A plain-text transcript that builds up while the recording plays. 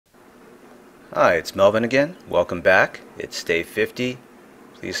Hi, it's Melvin again. Welcome back. It's day 50.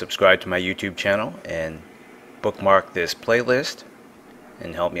 Please subscribe to my YouTube channel and bookmark this playlist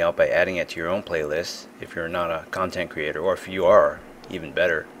and help me out by adding it to your own playlist if you're not a content creator, or if you are, even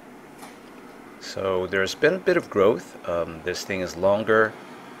better. So there's been a bit of growth. This thing is longer.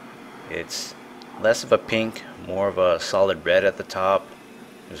 It's less of a pink, more of a solid red at the top.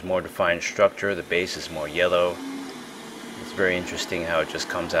 There's more defined structure. The base is more yellow. It's very interesting how it just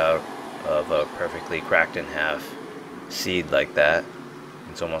comes out of a perfectly cracked in half seed like that.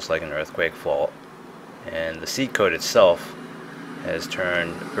 It's almost like an earthquake fault. And the seed coat itself has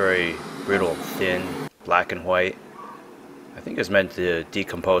turned very brittle, thin, black and white. I think it's meant to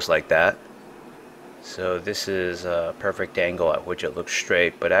decompose like that. So this is a perfect angle at which it looks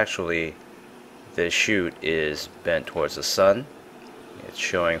straight, but actually the shoot is bent towards the sun. It's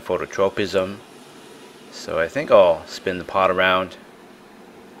showing phototropism. So I think I'll spin the pot around.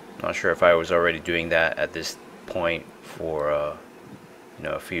 Not sure if I was already doing that at this point for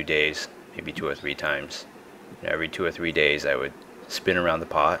a few days, maybe 2 or 3 times. Every 2 or 3 days I would spin around the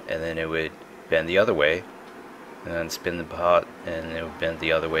pot and then it would bend the other way, and then spin the pot and it would bend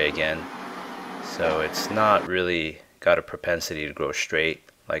the other way again. So it's not really got a propensity to grow straight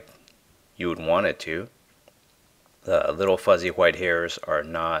like you would want it to. The little fuzzy white hairs are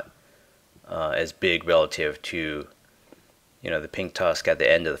not as big relative to the pink tusk at the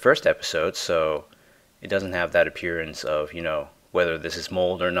end of the first episode, so it doesn't have that appearance of whether this is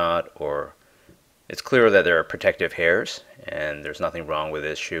mold or not, or it's clear that there are protective hairs and there's nothing wrong with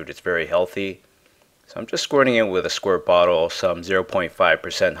this shoot. It's very healthy. So I'm just squirting it with a squirt bottle, some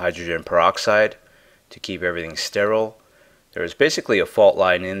 0.5% hydrogen peroxide to keep everything sterile. There's basically a fault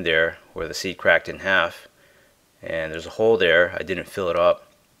line in there where the seed cracked in half, and there's a hole there. I didn't fill it up.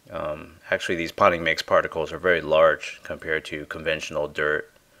 Actually, these potting mix particles are very large compared to conventional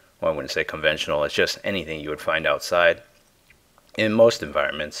dirt. Well, I wouldn't say conventional, it's just anything you would find outside in most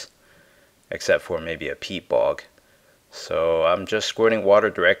environments, except for maybe a peat bog. So I'm just squirting water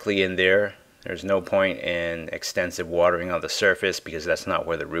directly in there. There's no point in extensive watering on the surface because that's not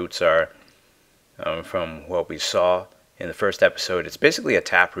where the roots are. From what we saw in the first episode, it's basically a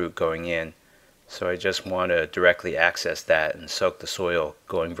taproot going in. So I just want to directly access that and soak the soil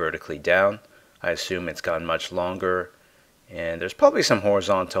going vertically down. I assume it's gone much longer, and there's probably some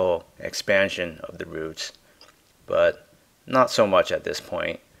horizontal expansion of the roots, but not so much at this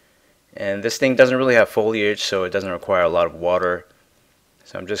point. And this thing doesn't really have foliage, so it doesn't require a lot of water.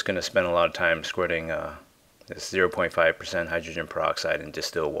 So I'm just going to spend a lot of time squirting this 0.5% hydrogen peroxide and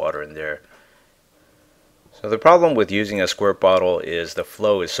distilled water in there. So the problem with using a squirt bottle is the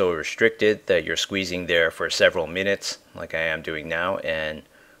flow is so restricted that you're squeezing there for several minutes, like I am doing now, and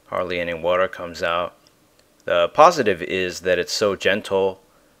hardly any water comes out. The positive is that it's so gentle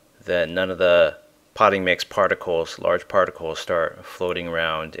that none of the potting mix particles, large particles, start floating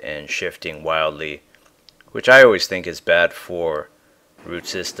around and shifting wildly, which I always think is bad for root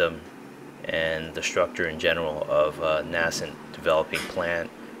system and the structure in general of a nascent developing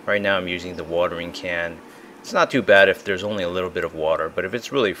plant. Right now I'm using the watering can. It's not too bad if there's only a little bit of water, but if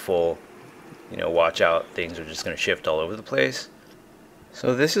it's really full, watch out, things are just going to shift all over the place.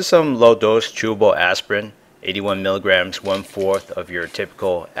 So this is some low-dose chewable aspirin, 81 milligrams, 1/4 of your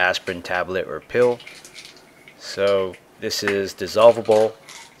typical aspirin tablet or pill. So this is dissolvable,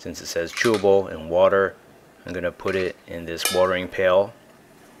 since it says chewable, in water. I'm going to put it in this watering pail,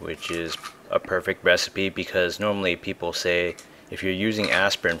 which is a perfect recipe because normally people say if you're using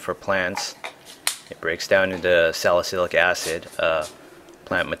aspirin for plants, it breaks down into salicylic acid, a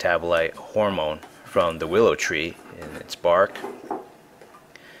plant metabolite hormone from the willow tree in its bark.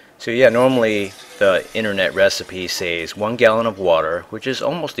 So yeah, normally the internet recipe says 1 gallon of water, which is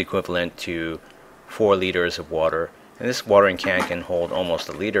almost equivalent to 4 liters of water. And this watering can can hold almost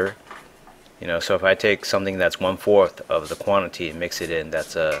a liter. So if I take something that's 1/4 of the quantity and mix it in,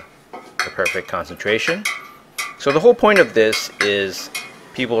 that's the perfect concentration. So the whole point of this is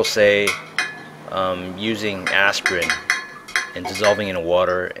people say using aspirin and dissolving it in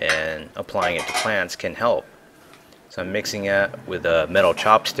water and applying it to plants can help. So I'm mixing it with a metal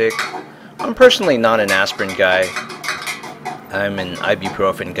chopstick. I'm personally not an aspirin guy. I'm an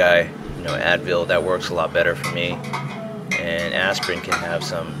ibuprofen guy. Advil, that works a lot better for me. And aspirin can have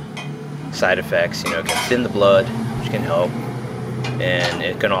some side effects. It can thin the blood, which can help. And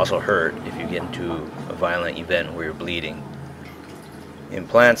it can also hurt if you get into a violent event where you're bleeding. In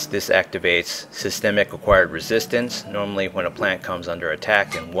plants, this activates systemic acquired resistance. Normally when a plant comes under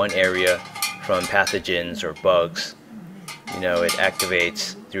attack in one area from pathogens or bugs, it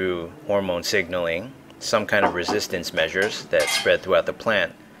activates through hormone signaling some kind of resistance measures that spread throughout the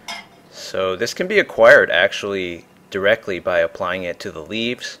plant. So this can be acquired actually directly by applying it to the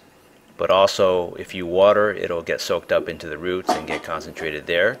leaves, but also if you water, it'll get soaked up into the roots and get concentrated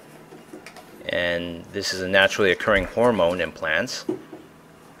there. And this is a naturally occurring hormone in plants.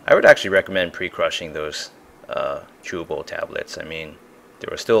 I would actually recommend pre-crushing those chewable tablets. I mean, there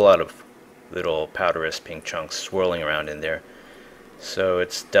were still a lot of little powderous pink chunks swirling around in there. So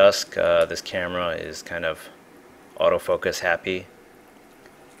it's dusk. This camera is kind of autofocus happy.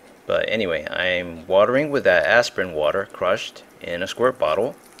 But anyway, I'm watering with that aspirin water crushed in a squirt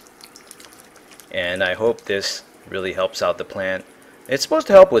bottle. And I hope this really helps out the plant. It's supposed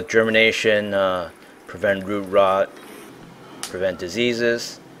to help with germination, prevent root rot, prevent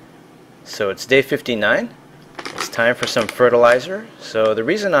diseases. So it's day 59. It's time for some fertilizer. So the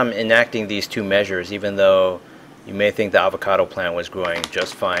reason I'm enacting these two measures, even though you may think the avocado plant was growing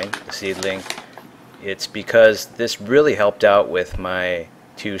just fine, the seedling, it's because this really helped out with my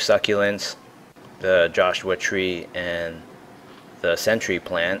two succulents, the Joshua tree and the century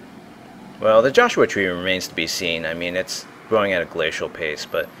plant. Well, the Joshua tree remains to be seen. I mean, it's growing at a glacial pace,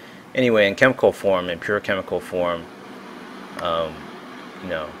 but anyway, in chemical form, in pure chemical form, you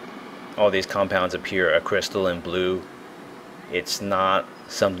know, all these compounds appear a crystalline blue. It's not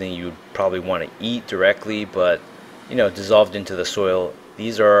something you'd probably want to eat directly, but you know, dissolved into the soil,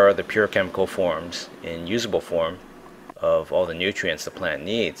 these are the pure chemical forms in usable form of all the nutrients the plant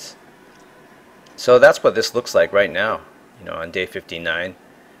needs. So that's what this looks like right now, you know, on day 59.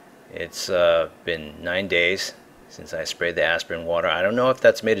 It's been 9 days since I sprayed the aspirin water. I don't know if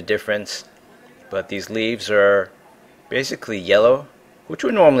that's made a difference, but these leaves are basically yellow, which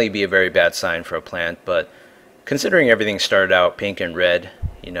would normally be a very bad sign for a plant, but considering everything started out pink and red,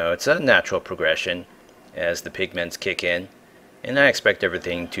 you know, it's a natural progression as the pigments kick in, and I expect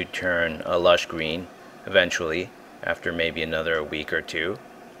everything to turn a lush green eventually after maybe another week or two.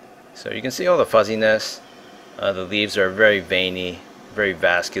 So you can see all the fuzziness. The leaves are very veiny, very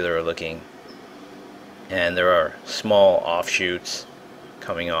vascular looking, and there are small offshoots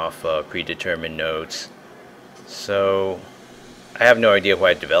coming off predetermined nodes. So I have no idea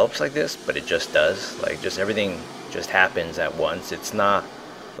why it develops like this, but it just does. Like, just everything just happens at once. It's not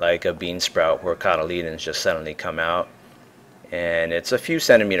like a bean sprout where cotyledons just suddenly come out, and it's a few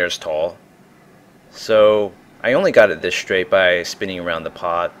centimeters tall. So I only got it this straight by spinning around the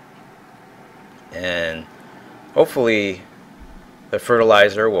pot, and hopefully the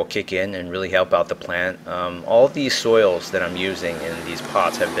fertilizer will kick in and really help out the plant. All these soils that I'm using in these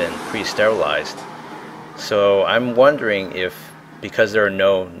pots have been pre-sterilized, so I'm wondering if, because there are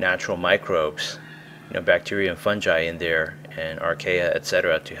no natural microbes, you know, bacteria and fungi in there, and archaea,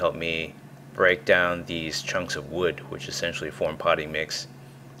 etc., to help me break down these chunks of wood, which essentially form potting mix,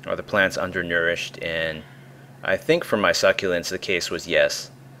 are the plants undernourished? And I think for my succulents the case was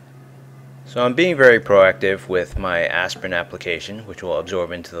yes. So I'm being very proactive with my aspirin application, which will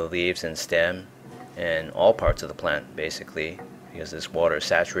absorb into the leaves and stem and all parts of the plant basically, because this water is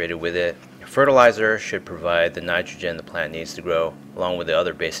saturated with it. Fertilizer should provide the nitrogen the plant needs to grow, along with the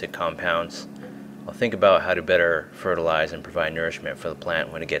other basic compounds. I'll think about how to better fertilize and provide nourishment for the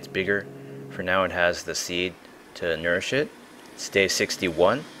plant when it gets bigger. For now it has the seed to nourish it. It's day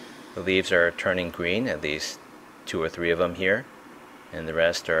 61. The leaves are turning green, at least 2 or 3 of them here, and the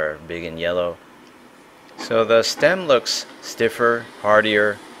rest are big and yellow. So the stem looks stiffer,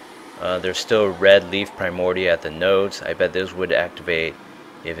 hardier. There's still red leaf primordia at the nodes. I bet those would activate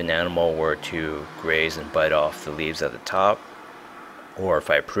if an animal were to graze and bite off the leaves at the top, or if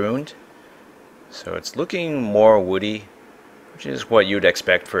I pruned. So it's looking more woody, which is what you'd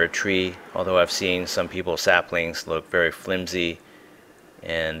expect for a tree, although I've seen some people's saplings look very flimsy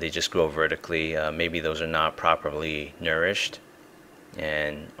and they just grow vertically. Maybe those are not properly nourished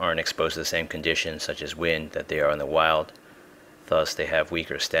and aren't exposed to the same conditions such as wind that they are in the wild. Thus they have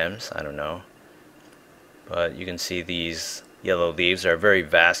weaker stems. I don't know. But you can see these yellow leaves are very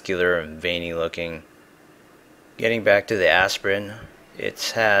vascular and veiny looking. Getting back to the aspirin,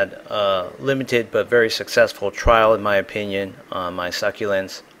 it's had a limited but very successful trial, in my opinion, on my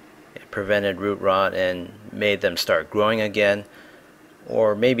succulents. It prevented root rot and made them start growing again.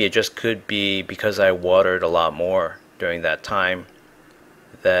 Or maybe it just could be because I watered a lot more during that time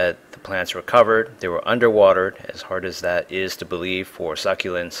that the plants recovered. They were underwatered, as hard as that is to believe for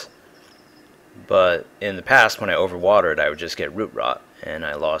succulents. But in the past, when I overwatered, I would just get root rot, and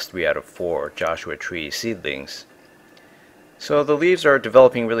I lost 3 out of 4 Joshua tree seedlings. So the leaves are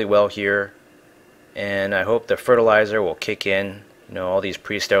developing really well here, and I hope the fertilizer will kick in. You know, all these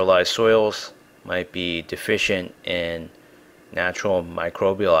pre-sterilized soils might be deficient in natural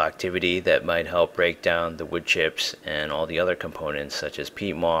microbial activity that might help break down the wood chips and all the other components such as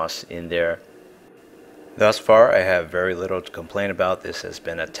peat moss in there. Thus far, I have very little to complain about. This has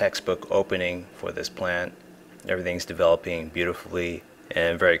been a textbook opening for this plant. Everything's developing beautifully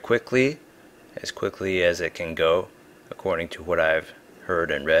and very quickly, as quickly as it can go, according to what I've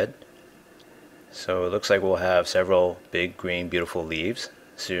heard and read. So it looks like we'll have several big green beautiful leaves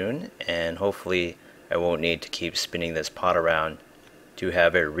soon, and hopefully I won't need to keep spinning this pot around to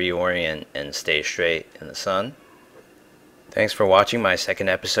have it reorient and stay straight in the sun. Thanks for watching my second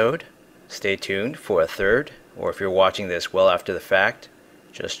episode. Stay tuned for a third, or if you're watching this well after the fact,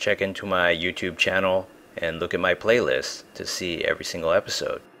 just check into my YouTube channel and look at my playlist to see every single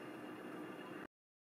episode.